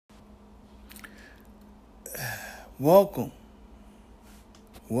Welcome.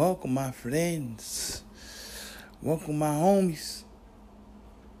 Welcome, my friends. Welcome, my homies.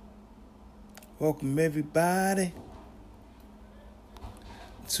 Welcome, everybody,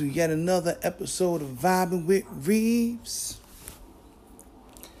 to yet another episode of Vibing with Reeves.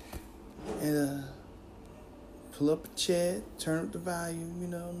 And pull up a chair, turn up the volume, you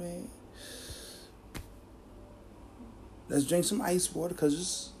know what I mean? Let's drink some ice water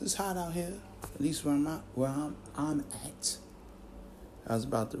because it's hot out here. At least where I'm at. I was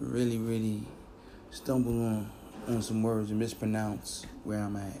about to really stumble on some words and mispronounce where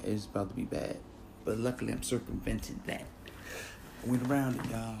I'm at. It's about to be bad. But luckily I'm circumvented that. I went around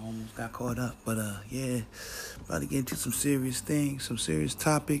it, y'all. Almost got caught up. But yeah, about to get into some serious things, some serious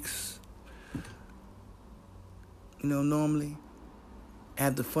topics. You know, normally I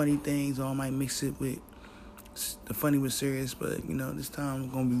have the funny things, or I might mix it with the funny with serious, but you know, this time I'm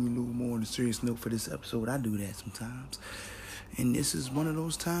gonna be a little more on the serious note for this episode. I do that sometimes. And this is one of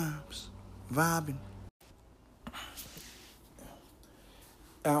those times. Vibing.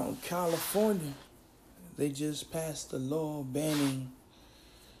 Out in California, they just passed a law banning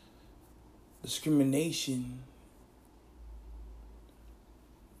discrimination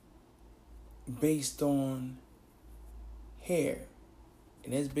based on hair.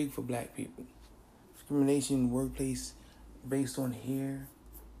 And that's big for black people. Discrimination in the workplace based on hair.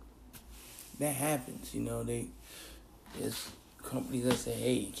 That happens, you know. There's companies that say,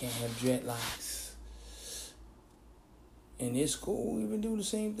 hey, you can't have dreadlocks. And their school even do the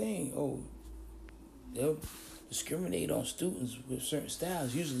same thing. Oh, they'll discriminate on students with certain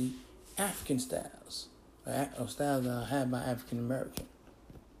styles, usually African styles, or styles that are had by African American.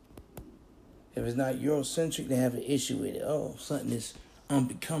 If it's not Eurocentric, they have an issue with it. Oh, something is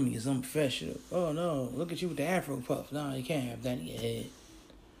unbecoming, is unprofessional. Oh no, look at you with the Afro puff. No, you can't have that in your head.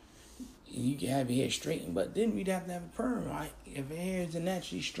 You can have your hair straightened, but then we'd have to have a perm, right? If your hair is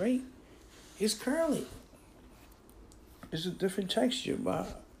naturally straight, it's curly. It's a different texture. Why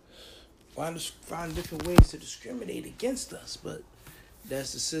find different ways to discriminate against us? But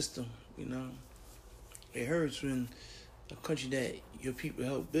that's the system, you know. It hurts when a country that your people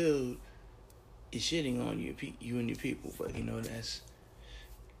help build is shitting on you and your people. But you know, that's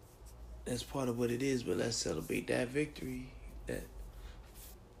part of what it is. But let's celebrate that victory.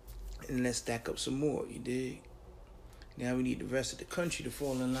 And let's stack up some more, you dig? Now we need the rest of the country to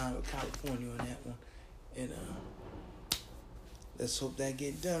fall in line with California on that one. And let's hope that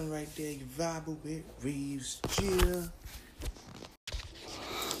get done right there. You vibe with Reeves. Cheer.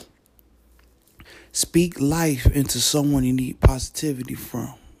 Speak life into someone you need positivity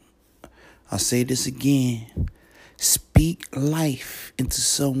from. I'll say this again. Speak life into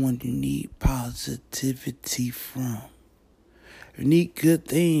someone you need positivity from. You need good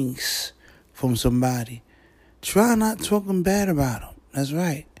things from somebody. Try not talking bad about them. That's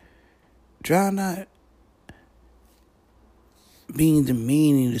right. Try not being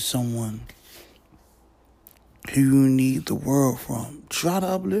demeaning to someone who you need the world from. Try to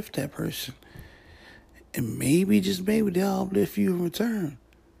uplift that person. And maybe, just maybe, they'll uplift you in return.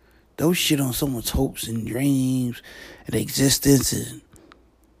 Don't shit on someone's hopes and dreams and existence and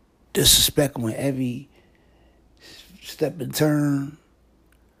disrespect them with every step and turn,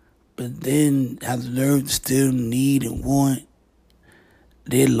 but then have the nerve to still need and want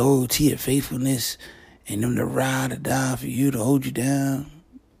their loyalty and faithfulness and them to ride or die for you, to hold you down.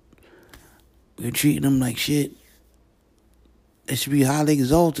 You're treating them like shit. They should be highly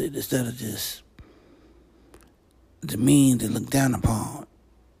exalted instead of just demeaned and looked down upon,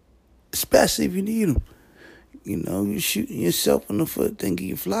 especially if you need them. You know, you're shooting yourself in the foot thinking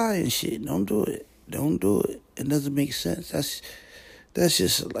you fly and shit. Don't do it. Don't do it. It doesn't make sense. That's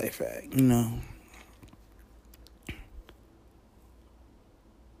just a life hack, you know.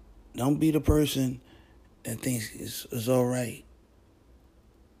 Don't be the person that thinks it's all right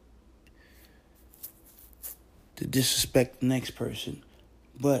to disrespect the next person,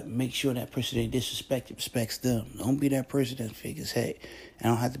 but make sure that person they disrespect respects them. Don't be that person that figures, hey, I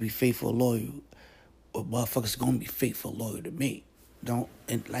don't have to be faithful or loyal, but motherfuckers gonna be faithful or loyal to me.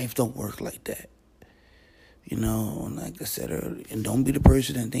 And life don't work like that. You know, like I said earlier, and don't be the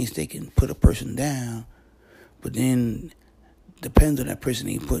person that thinks they can put a person down, but then depends on that person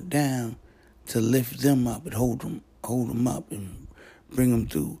they put down to lift them up and hold them up and bring them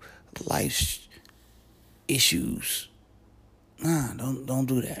through life's issues. Nah, don't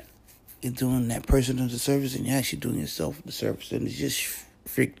do that. You're doing that person a disservice, and you're actually doing yourself a disservice, and it's just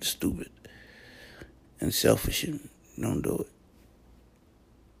freaking stupid and selfish, and don't do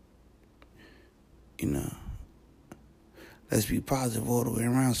it. You know. Let's be positive all the way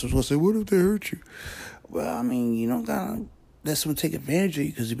around. So we'll say, what if they hurt you? Well, I mean, you don't gotta let someone take advantage of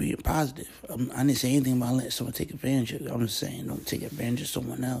you because you're being positive. I didn't say anything about letting someone take advantage of you. I'm just saying don't take advantage of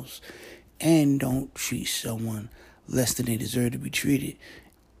someone else. And don't treat someone less than they deserve to be treated,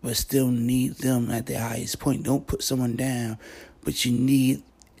 but still need them at their highest point. Don't put someone down, but you need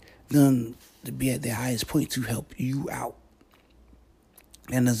them to be at their highest point to help you out.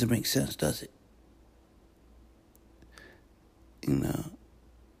 That doesn't make sense, does it? You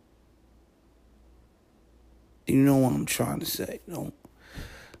know what I'm trying to say. You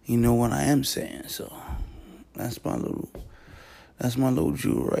know what I am saying. So that's my little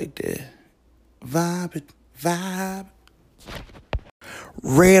jewel right there. Vibe.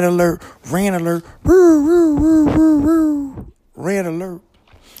 Red alert. Red alert.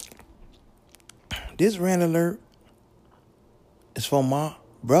 This red alert is for my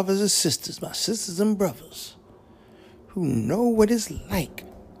brothers and sisters, my sisters and brothers who know what it's like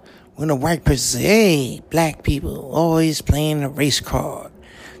when a white person say, hey, black people always playing a race card.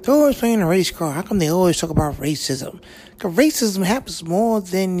 They're always playing a race card. How come they always talk about racism? Because racism happens more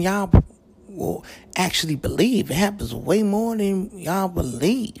than y'all will actually believe. It happens way more than y'all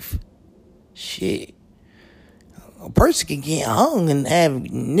believe. Shit. A person can get hung and have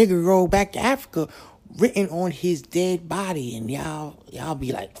nigger go back to Africa written on his dead body, and y'all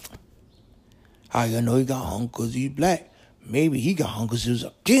be like, how you know he got hung because he's black? Maybe he got hung because it was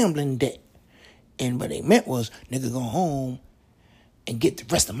a gambling debt. And what they meant was, nigga, go home and get the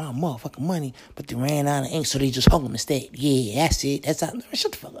rest of my motherfucking money, but they ran out of ink, so they just hung him instead. Yeah, that's it. That's how.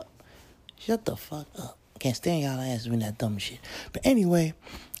 Shut the fuck up. Shut the fuck up. Can't stand y'all asses doing that dumb shit. But anyway,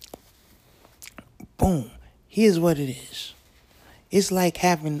 boom. Here's what it is. It's like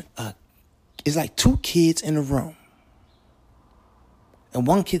it's like two kids in a room. And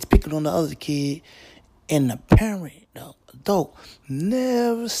one kid's picking on the other kid, and the parent, the adult,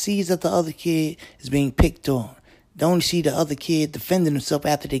 never sees that the other kid is being picked on. They only see the other kid defending himself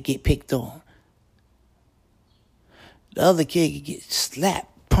after they get picked on. The other kid could get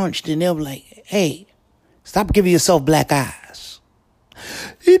slapped, punched, and they'll be like, hey, stop giving yourself black eyes.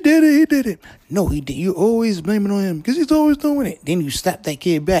 He did it. No, he did. You always blame it on him because he's always doing it. Then you slap that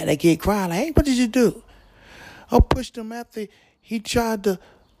kid back. That kid cry like, hey, what did you do? I pushed him after he tried to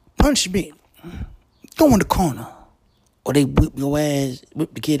punch me. Go in the corner. Or they whip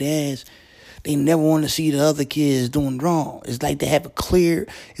the kid's ass. They never want to see the other kids doing wrong. It's like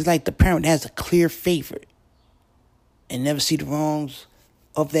it's like the parent has a clear favorite and never see the wrongs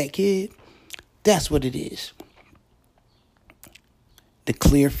of that kid. That's what it is. The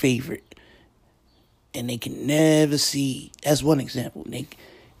clear favorite. And they can never see. That's one example.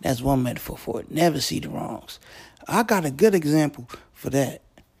 That's one metaphor for it. Never see the wrongs. I got a good example for that.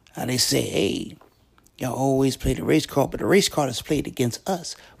 How they say, hey, y'all always play the race card, but the race card is played against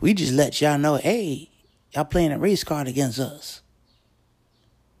us. We just let y'all know, hey, y'all playing a race card against us.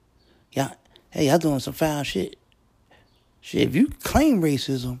 Y'all doing some foul shit. Shit, if you claim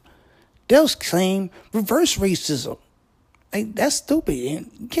racism, they'll claim reverse racism. Like, that's stupid.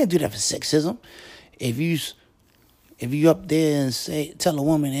 And you can't do that for sexism. If you up there and tell a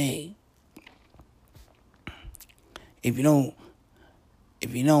woman, hey, if you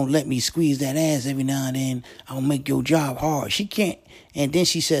don't let me squeeze that ass every now and then, I'll make your job hard. She can't. And then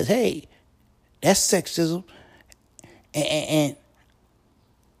she says, hey, that's sexism. And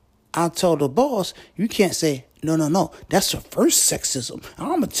I'll tell the boss, you can't say, no, that's reverse sexism.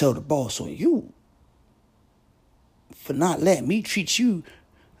 I'm going to tell the boss on you for not letting me treat you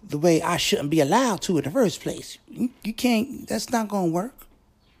the way I shouldn't be allowed to in the first place. You can't, that's not going to work.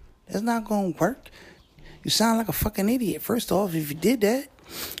 That's not going to work. You sound like a fucking idiot, first off, if you did that.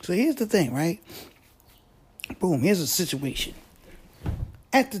 So here's the thing, right? Boom, here's a situation.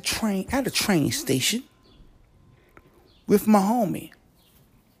 At the train station with my homie.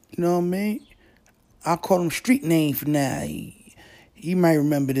 You know what I mean? I'll call him street name for now. He might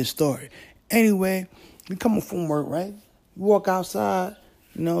remember this story. Anyway, we coming from work, right? You walk outside,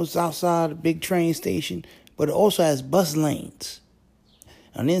 it's outside a big train station, but it also has bus lanes.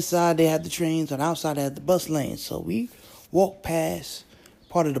 On the inside, they have the trains. On the outside, they have the bus lanes. So we walk past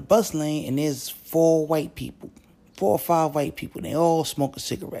part of the bus lane, and there's 4 or 5 white people. They all smoking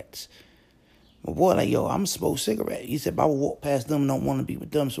cigarettes. My boy like, yo, I'm going to smoke a cigarette. He said, but I would walk past them and don't want to be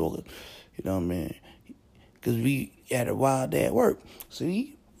with them smoking. You know what I mean? Because we had a wild day at work. So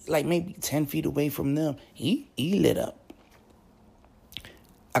he, like maybe 10 feet away from them, he lit up.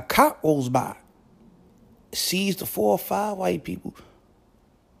 A cop rolls by, sees the 4 or 5 white people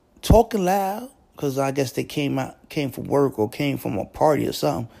talking loud, because I guess they came from work or came from a party or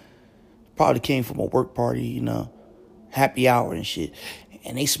something. Probably came from a work party, happy hour and shit.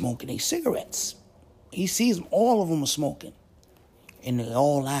 And they smoking their cigarettes. He sees them, all of them are smoking. And they're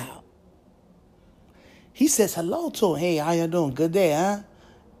all loud. He says hello to him. Hey, how you doing? Good day, huh?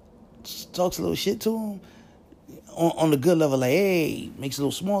 Talks a little shit to him. On the good level, like, hey, makes a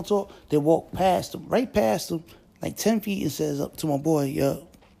little small talk. They walk past him, right past him, like 10 feet, and says up to my boy, yo,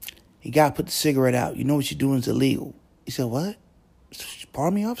 you gotta put the cigarette out. You know what you're doing is illegal. He said, what?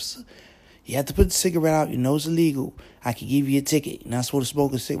 Pardon me, officer? You have to put the cigarette out. You know it's illegal. I can give you a ticket. You're not supposed to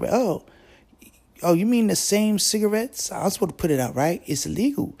smoke a cigarette. Oh, you mean the same cigarettes? I'm supposed to put it out, right? It's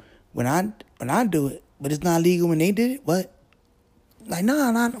illegal when I do it, but it's not legal when they did it. What? Like,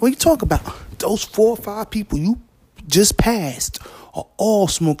 nah. What you talking about? Those 4 or 5 people you just passed are all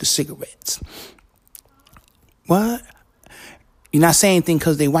smoking cigarettes. What? You're not saying anything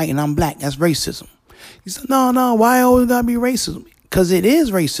because they white and I'm black. That's racism. He said, no. Why always gotta be racism? Because it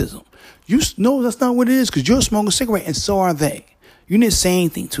is racism. You know that's not what it is, because you're smoking a cigarette and so are they. You didn't say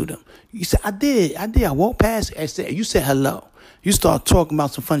anything to them. You said, I did. I walked past. You said hello. You start talking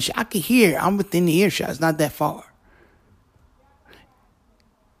about some fun shit. I could hear. I'm within the earshot. It's not that far.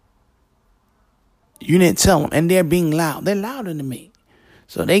 You didn't tell them. And they're being loud. They're louder than me.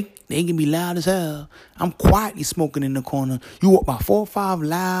 So they can be loud as hell. I'm quietly smoking in the corner. You walk by 4 or 5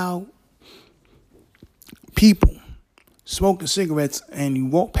 loud people smoking cigarettes, and you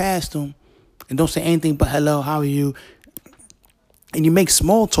walk past them and don't say anything but hello, how are you? And you make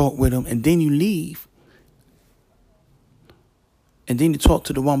small talk with them, and then you leave. And then you talk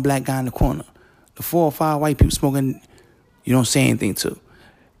to the one black guy in the corner. The 4 or 5 white people smoking, you don't say anything to.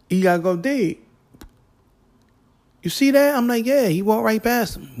 You gotta go, dig. You see that? I'm like, yeah, he walked right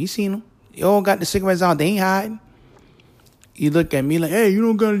past him. He seen him. They all got the cigarettes out. They ain't hiding. He look at me like, hey, you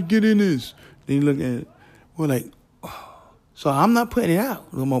don't gotta get in this. Then you look at it. We're like, oh. So I'm not putting it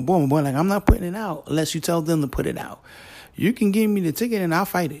out. My boy, like, I'm not putting it out unless you tell them to put it out. You can give me the ticket and I'll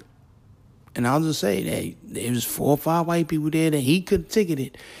fight it. And I'll just say that there was 4 or 5 white people there that he could have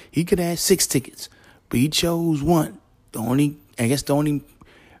ticketed. He could have had 6 tickets. But he chose one. The only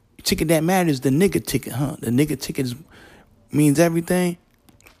ticket that matters is the nigga ticket, huh? The nigga ticket means everything.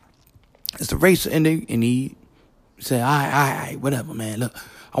 It's the race. And he said, all right, whatever, man. Look,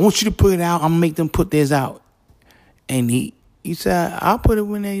 I want you to put it out. I'm going to make them put theirs out. And he said, I'll put it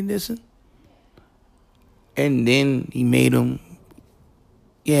when they listen. And then he made them,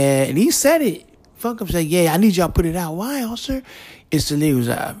 yeah, and he said it. Fuck him, said, yeah, I need y'all to put it out. Why, officer? It's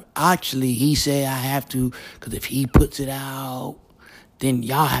illegal. Actually, he said I have to, because if he puts it out, then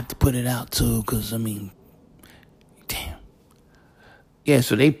y'all have to put it out too, because, I mean, damn. Yeah,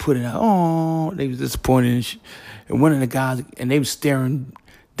 so they put it out. Oh, they was disappointed and shit. And one of the guys, and they was staring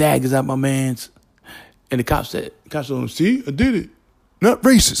daggers at my mans. And the cop said, see, I did it. Not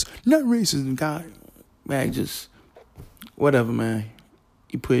racist. And God, man, just, whatever, man.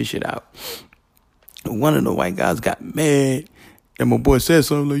 He put his shit out. And one of the white guys got mad. And my boy said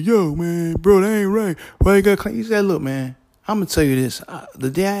something like, yo, man, bro, that ain't right. Why you got to claim? He said, look, man, I'm going to tell you this. The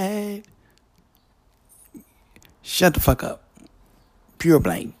day I had, shut the fuck up. Pure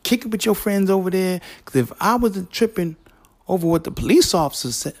blank. Kick it with your friends over there. Because if I wasn't tripping over what the police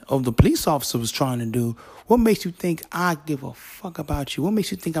officer said, was trying to do, what makes you think I give a fuck about you? What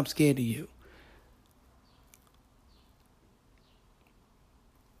makes you think I'm scared of you?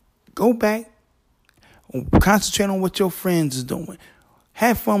 Go back. Concentrate on what your friends is doing.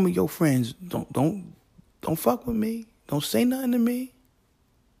 Have fun with your friends. Don't fuck with me. Don't say nothing to me.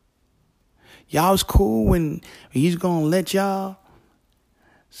 Y'all was cool when he's gonna let y'all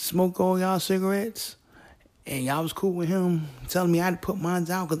smoke all y'all cigarettes, and y'all was cool with him telling me I had to put mine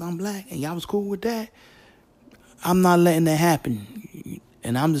out because I'm black, and y'all was cool with that. I'm not letting that happen.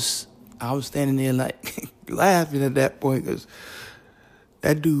 And I was standing there like laughing at that point because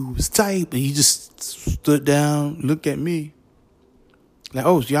that dude was tight, but he just stood down, looked at me. Like,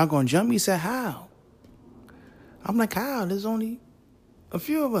 oh, so y'all gonna jump me? He said, how? I'm like, how? There's only a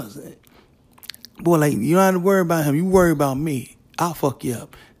few of us. Boy, like, you don't have to worry about him. You worry about me. I'll fuck you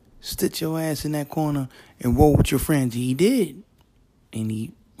up. Stitch your ass in that corner and roll with your friends. He did. And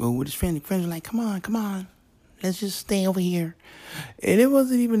he rolled with his friends. The friends were like, come on. Let's just stay over here. And it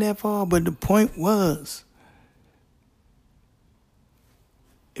wasn't even that far, but the point was,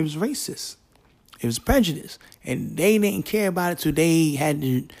 it was racist. It was prejudice. And they didn't care about it till they had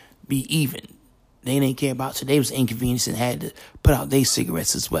to be even. They didn't care about it till they was inconvenienced and had to put out their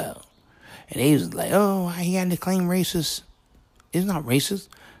cigarettes as well. And they was like, oh, he had to claim racist. It's not racist.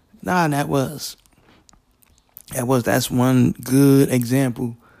 Nah, that's one good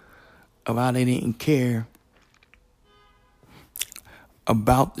example of how they didn't care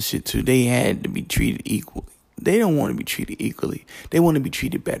about the shit too. They had to be treated equally. They don't want to be treated equally. They want to be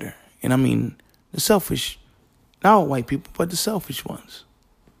treated better. And I mean, the selfish, not all white people, but the selfish ones.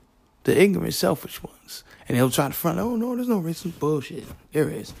 The ignorant, selfish ones. And they'll try to front, oh, no, there's no racism. Bullshit. There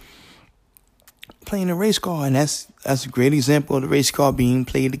is. Playing a race card, and that's a great example of the race card being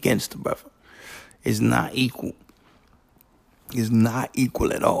played against the brother. It's not equal. It's not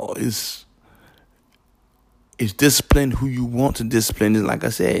equal at all. It's discipline who you want to discipline. And like I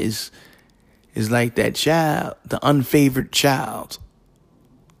said, it's like that child, the unfavored child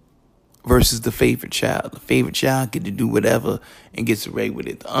versus the favorite child. The favorite child get to do whatever and gets away with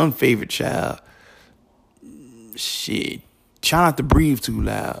it. The unfavored child, shit, try not to breathe too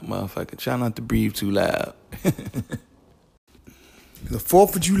loud, motherfucker. Try not to breathe too loud. The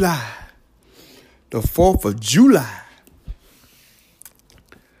 4th of July. The 4th of July.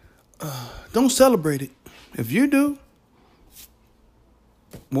 Don't celebrate it. If you do,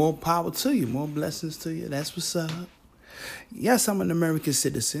 more power to you. More blessings to you. That's what's up. Yes, I'm an American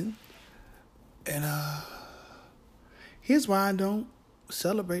citizen. And here's why I don't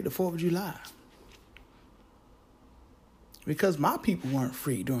celebrate the 4th of July. Because my people weren't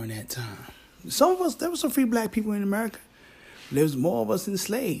free during that time. Some of us, there were some free black people in America. There was more of us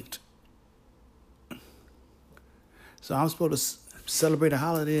enslaved. So I'm supposed to celebrate a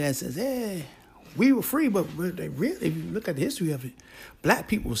holiday that says, hey, we were free, but they really, if you look at the history of it, black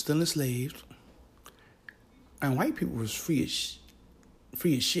people were still enslaved. And white people was free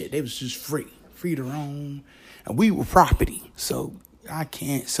as shit. They was just free to roam. And we were property. So I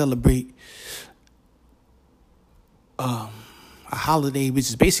can't celebrate a holiday which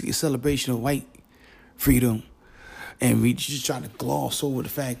is basically a celebration of white freedom. And we just try to gloss over the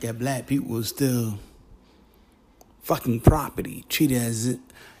fact that black people were still fucking property, treated as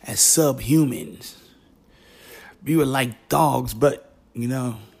subhumans. We were like dogs, but,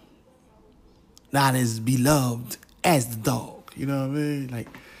 not as beloved as the dog. You know what I mean? Like,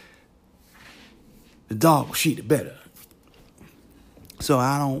 the dog was treated better. So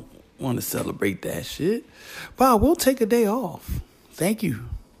I don't want to celebrate that shit. But I will take a day off. Thank you.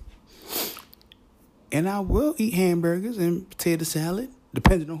 And I will eat hamburgers and potato salad,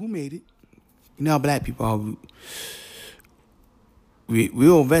 depending on who made it. You know how black people are.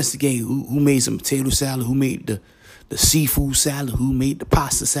 We'll investigate who made some potato salad, who made the seafood salad, who made the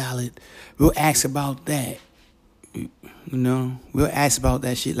pasta salad. We'll ask about that. We'll ask about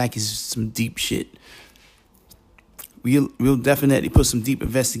that shit like it's some deep shit. We'll definitely put some deep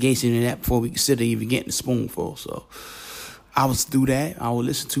investigation in that before we consider even getting a spoonful. So I will do that. I will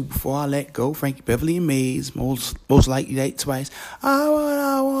listen to Before I Let Go, Frankie Beverly and Mays. Most likely that twice. I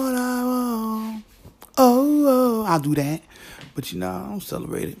want. Oh, I'll do that. But, I don't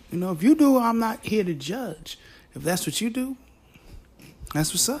celebrate it. If you do, I'm not here to judge. If that's what you do,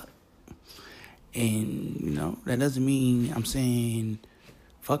 that's what's up. And, that doesn't mean I'm saying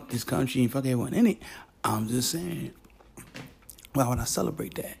fuck this country and fuck everyone in it. I'm just saying, why would I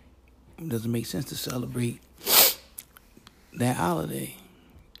celebrate that? It doesn't make sense to celebrate that holiday.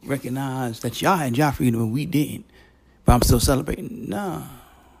 Recognize that y'all had y'all freedom and we didn't. But I'm still celebrating. Nah.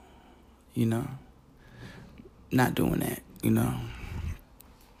 Not doing that.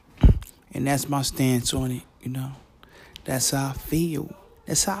 And that's my stance on it, That's how I feel.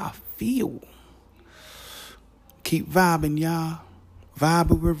 Keep vibing, y'all.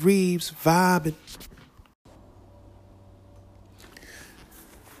 Vibing with Reeves. Vibing.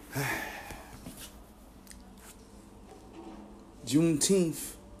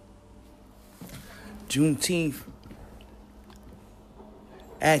 Juneteenth.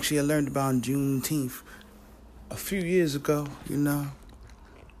 Actually, I learned about Juneteenth a few years ago,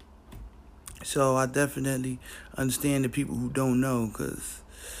 So I definitely understand the people who don't know, because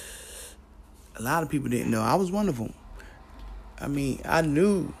a lot of people didn't know. I was one of them. I mean, I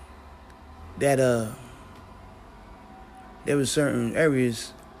knew that there were certain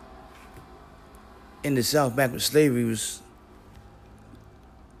areas in the South back when slavery was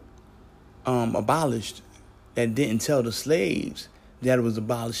abolished that didn't tell the slaves that it was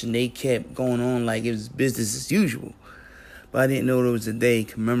abolished, and they kept going on like it was business as usual. But I didn't know there was a day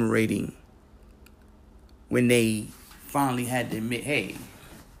commemorating when they finally had to admit, hey,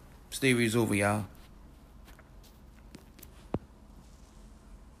 slavery is over, y'all.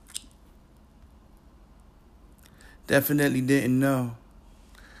 Definitely didn't know.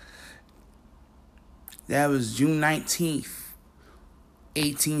 That was June 19th,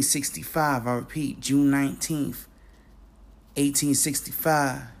 1865. I repeat, June 19th,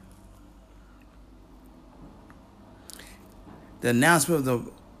 1865. The announcement of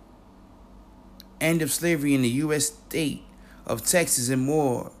the end of slavery in the U.S. state of Texas and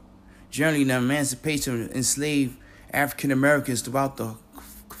more journeying the emancipation of enslaved African Americans throughout the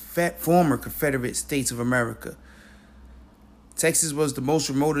former Confederate States of America. Texas was the most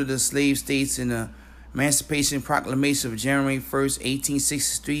remote of the slave states, and the Emancipation Proclamation of January 1st,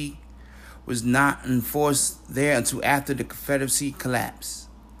 1863 was not enforced there until after the Confederacy collapsed.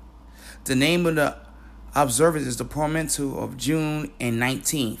 The name of the observance is the portmanteau of June and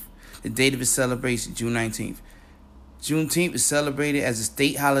 19th, the date of its celebration, June 19th. Juneteenth is celebrated as a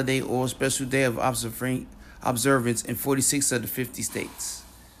state holiday or special day of observance in 46 of the 50 states.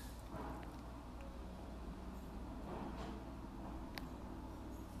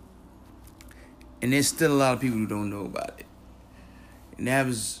 And there's still a lot of people who don't know about it. And that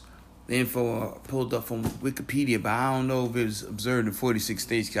was the info pulled up from Wikipedia, but I don't know if it was observed in 46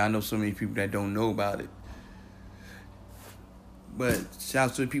 states, because I know so many people that don't know about it. But shout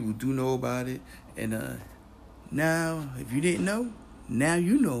out to the people who do know about it. And now, if you didn't know, now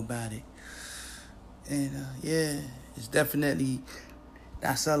you know about it. And yeah, it's definitely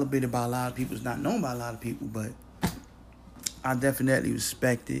not celebrated by a lot of people. It's not known by a lot of people, but I definitely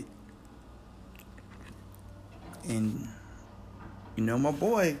respect it. And, you know, my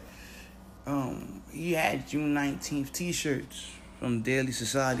boy, he had June 19th t-shirts from Daily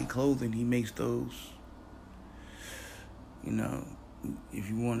Society Clothing. He makes those. You know, if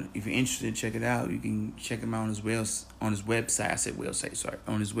you're interested, check it out. You can check him out on his website. On his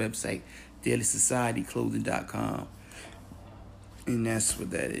website, dailysocietyclothing.com. And that's what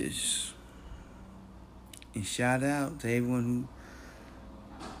that is. And shout out to everyone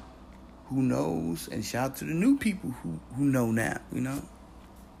who knows, and shout out to the new people who know now, you know.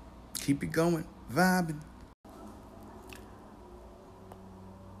 Keep it going, vibing.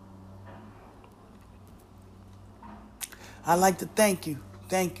 I'd like to thank you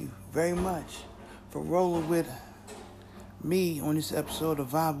very much for rolling with me on this episode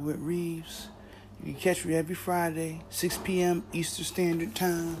of Vibe with Reeves. You can catch me every Friday, 6 p.m. Eastern Standard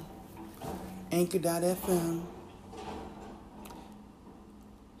Time, Anchor.fm,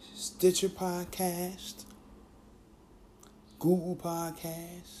 Stitcher Podcast, Google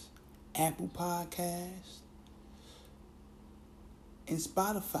Podcast, Apple Podcast, and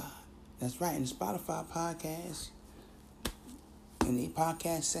Spotify. That's right, in the Spotify podcast, in the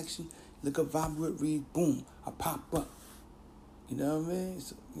podcast section, look up Vibe with Reeves, boom, I pop up. You know what I mean?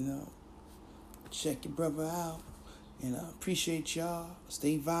 So, you know, check your brother out. And I appreciate y'all.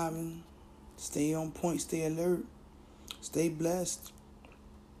 Stay vibing. Stay on point. Stay alert. Stay blessed.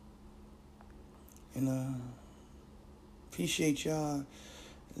 And appreciate y'all.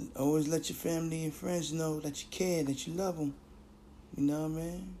 Always let your family and friends know that you care, that you love them. You know what I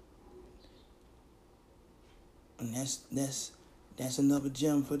mean? And that's another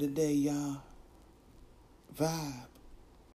gem for the day, y'all. Vibe.